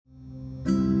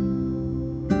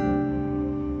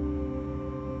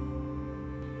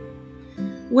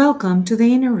Welcome to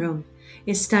the Inner Room,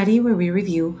 a study where we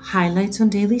review highlights on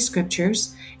daily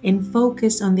scriptures and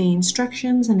focus on the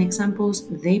instructions and examples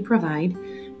they provide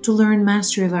to learn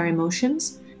mastery of our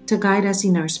emotions, to guide us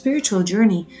in our spiritual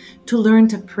journey, to learn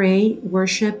to pray,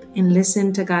 worship, and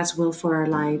listen to God's will for our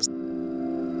lives.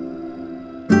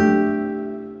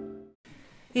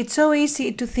 It's so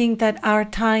easy to think that our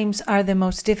times are the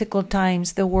most difficult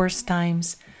times, the worst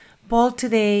times. Paul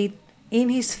today, in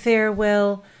his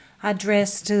farewell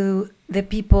address to the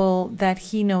people that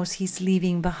he knows he's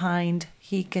leaving behind,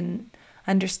 he can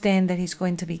understand that he's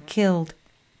going to be killed.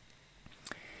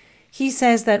 He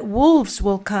says that wolves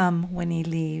will come when he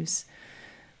leaves.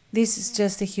 This is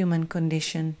just a human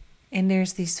condition. And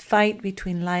there's this fight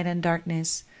between light and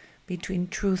darkness, between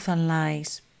truth and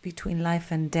lies, between life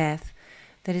and death,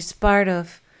 that is part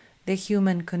of the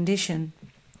human condition.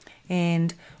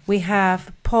 And we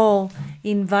have Paul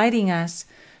inviting us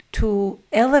to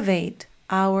elevate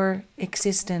our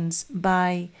existence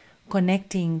by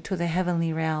connecting to the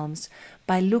heavenly realms,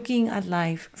 by looking at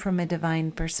life from a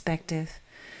divine perspective,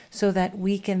 so that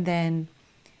we can then,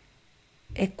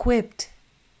 equipped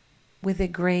with the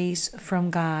grace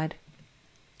from God,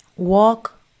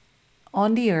 walk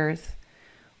on the earth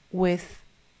with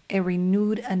a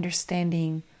renewed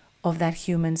understanding of that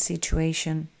human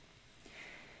situation.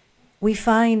 We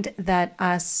find that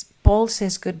as Paul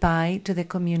says goodbye to the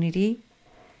community,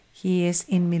 he is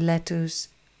in Miletus.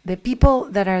 The people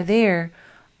that are there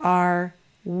are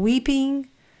weeping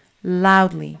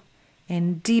loudly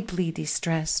and deeply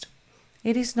distressed.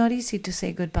 It is not easy to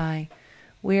say goodbye.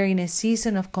 We're in a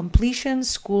season of completion.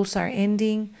 Schools are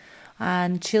ending,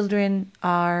 and children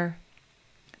are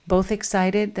both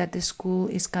excited that the school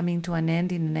is coming to an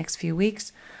end in the next few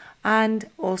weeks, and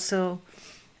also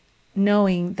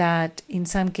knowing that in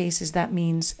some cases that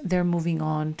means they're moving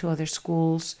on to other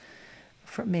schools,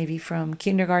 maybe from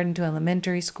kindergarten to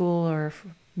elementary school or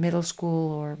middle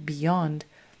school or beyond.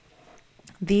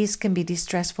 These can be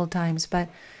distressful times, but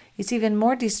it's even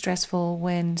more distressful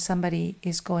when somebody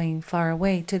is going far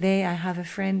away. Today I have a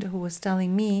friend who was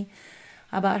telling me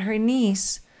about her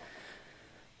niece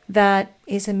that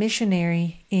is a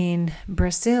missionary in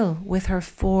Brazil with her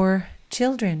 4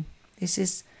 children. This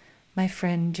is my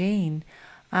friend Jane.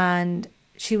 And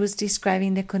she was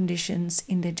describing the conditions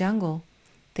in the jungle.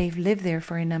 They've lived there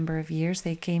for a number of years.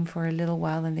 They came for a little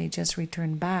while and they just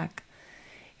returned back.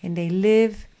 And they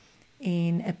live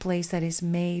in a place that is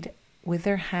made with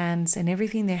their hands, and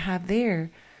everything they have there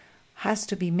has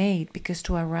to be made, because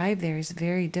to arrive there is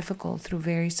very difficult through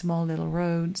very small little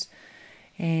roads.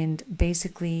 And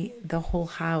basically the whole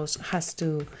house has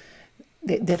to,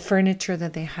 the furniture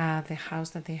that they have, the house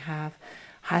that they have,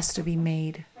 has to be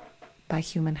made by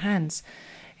human hands.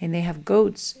 And they have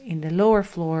goats in the lower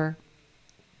floor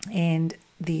and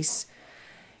this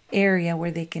area where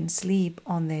they can sleep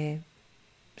on the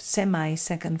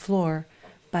semi-second floor.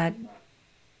 But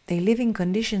they live in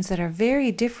conditions that are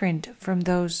very different from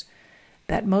those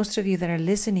that most of you that are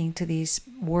listening to these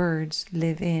words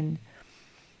live in.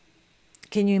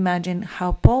 Can you imagine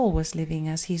how Paul was living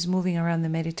as he's moving around the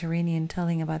Mediterranean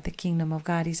telling about the kingdom of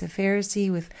God? He's a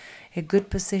Pharisee with a good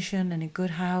position and a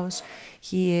good house.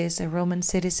 He is a Roman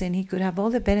citizen. He could have all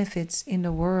the benefits in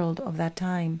the world of that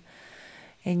time.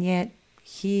 And yet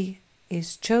he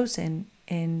is chosen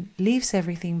and leaves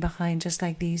everything behind, just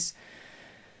like these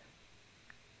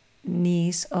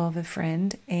niece of a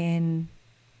friend. And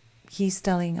he's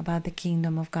telling about the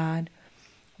kingdom of God.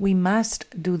 We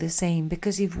must do the same,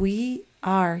 because if we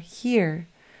are here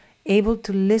able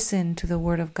to listen to the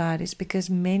word of God, it's because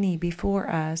many before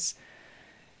us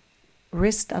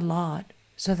risked a lot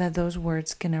so that those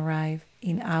words can arrive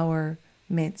in our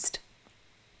midst.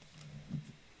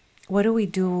 What do we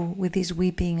do with this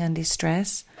weeping and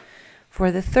distress?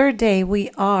 For the 3rd day, we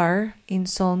are in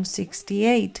Psalm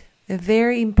 68. A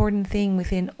very important thing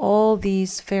within all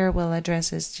these farewell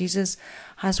addresses. Jesus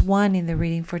has one in the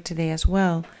reading for today as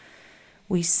well.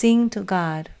 We sing to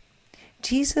God.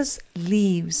 Jesus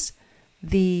leaves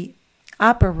the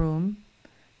upper room,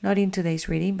 not in today's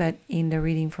reading, but in the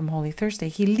reading from Holy Thursday.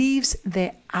 He leaves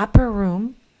the upper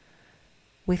room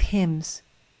with hymns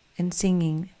and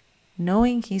singing,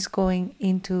 knowing he's going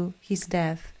into his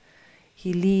death.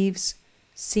 He leaves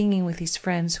singing with his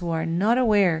friends who are not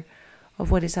aware of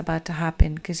what is about to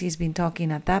happen, because he's been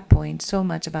talking at that point so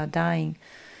much about dying,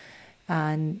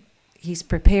 and he's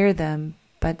prepared them,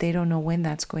 but they don't know when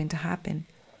that's going to happen.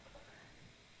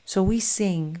 So we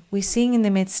sing in the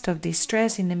midst of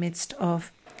distress, in the midst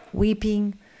of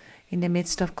weeping, in the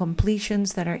midst of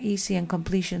completions that are easy and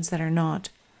completions that are not.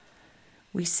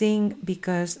 We sing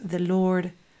because the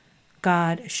Lord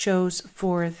God shows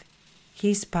forth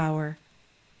His power,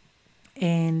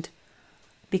 and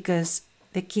because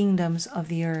the kingdoms of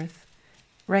the earth,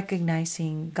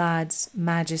 recognizing God's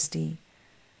majesty,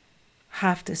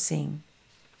 have to sing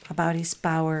about His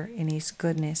power and His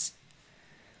goodness.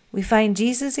 We find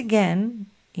Jesus again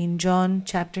in John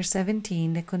chapter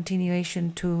 17, the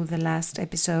continuation to the last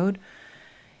episode,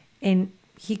 and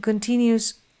He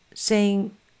continues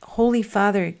saying, Holy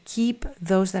Father, keep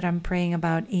those that I'm praying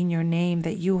about in your name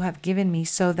that you have given me,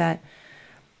 so that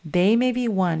they may be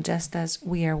one just as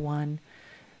we are one.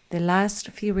 The last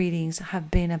few readings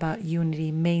have been about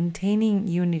unity, maintaining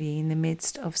unity in the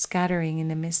midst of scattering, in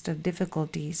the midst of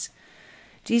difficulties.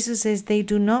 Jesus says, they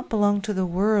do not belong to the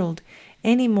world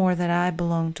any more than I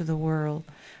belong to the world.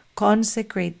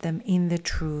 Consecrate them in the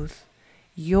truth.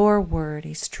 Your word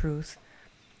is truth.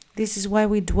 This is why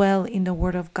we dwell in the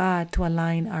Word of God, to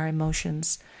align our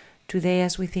emotions. Today,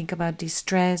 as we think about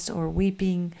distress or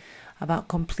weeping, about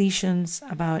completions,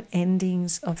 about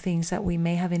endings of things that we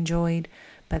may have enjoyed,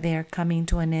 but they are coming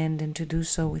to an end, and to do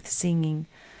so with singing,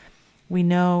 we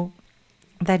know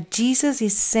that Jesus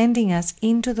is sending us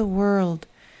into the world,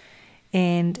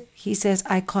 and He says,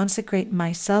 I consecrate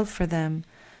myself for them,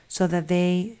 so that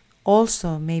they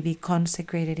also may be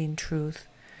consecrated in truth.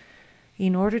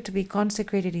 In order to be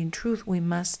consecrated in truth, we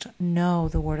must know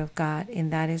the Word of God.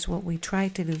 And that is what we try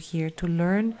to do here, to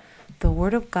learn the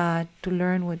Word of God, to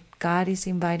learn what God is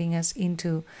inviting us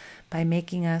into by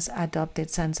making us adopted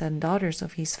sons and daughters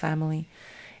of His family,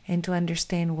 and to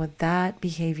understand what that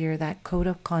behavior, that code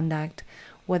of conduct,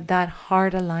 what that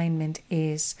heart alignment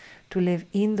is, to live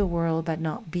in the world but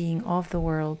not being of the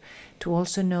world, to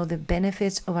also know the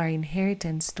benefits of our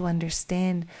inheritance, to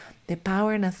understand the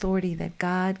power and authority that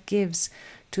God gives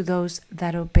to those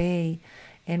that obey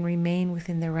and remain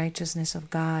within the righteousness of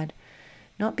God.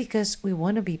 Not because we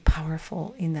want to be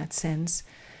powerful in that sense,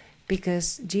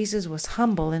 because Jesus was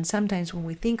humble, and sometimes when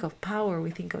we think of power,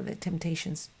 we think of the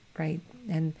temptations, right?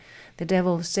 And the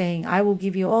devil saying, I will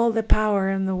give you all the power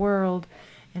in the world,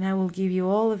 and I will give you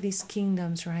all of these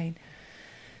kingdoms, right?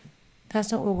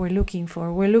 That's not what we're looking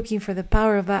for. We're looking for the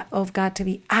power of God to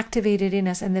be activated in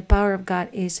us, and the power of God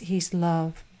is His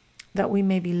love, that we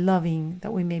may be loving,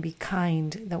 that we may be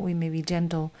kind, that we may be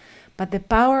gentle, but the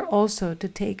power also to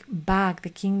take back the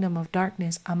kingdom of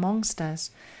darkness amongst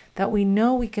us, that we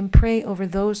know we can pray over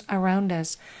those around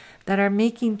us that are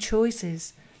making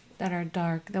choices that are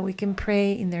dark, that we can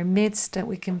pray in their midst, that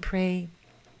we can pray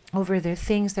over their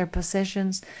things, their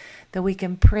possessions, that we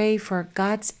can pray for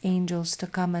God's angels to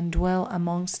come and dwell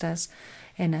amongst us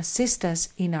and assist us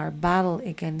in our battle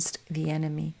against the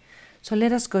enemy. So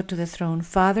let us go to the throne.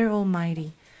 Father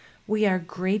Almighty, we are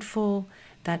grateful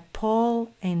that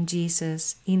Paul and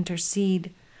Jesus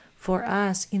intercede for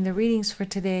us in the readings for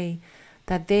today,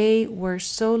 that they were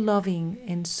so loving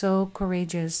and so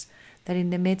courageous that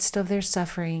in the midst of their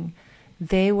suffering,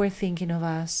 they were thinking of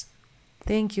us.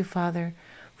 Thank you, Father,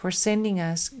 for sending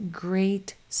us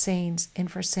great saints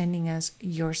and for sending us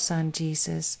your Son,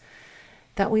 Jesus,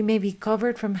 that we may be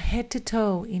covered from head to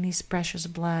toe in His precious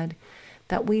blood,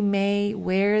 that we may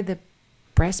wear the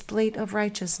breastplate of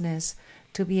righteousness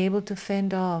to be able to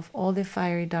fend off all the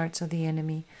fiery darts of the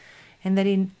enemy, and that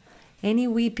in any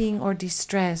weeping or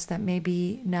distress that may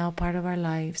be now part of our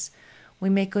lives, we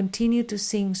may continue to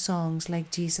sing songs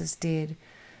like Jesus did,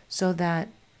 so that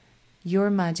your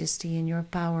majesty and your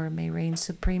power may reign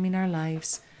supreme in our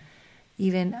lives,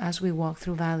 even as we walk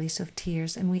through valleys of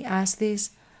tears. And we ask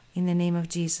this in the name of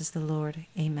Jesus the Lord.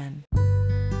 Amen.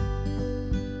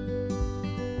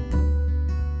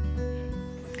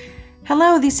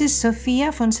 Hello, this is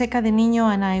Sofia Fonseca de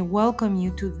Niño, and I welcome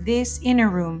you to this Inner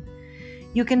Room.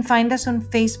 You can find us on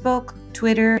Facebook,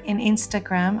 Twitter, and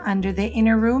Instagram under the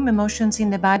Inner Room, Emotions in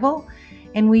the Bible,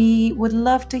 and we would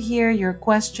love to hear your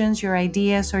questions, your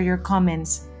ideas, or your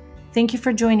comments. Thank you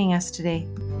for joining us today.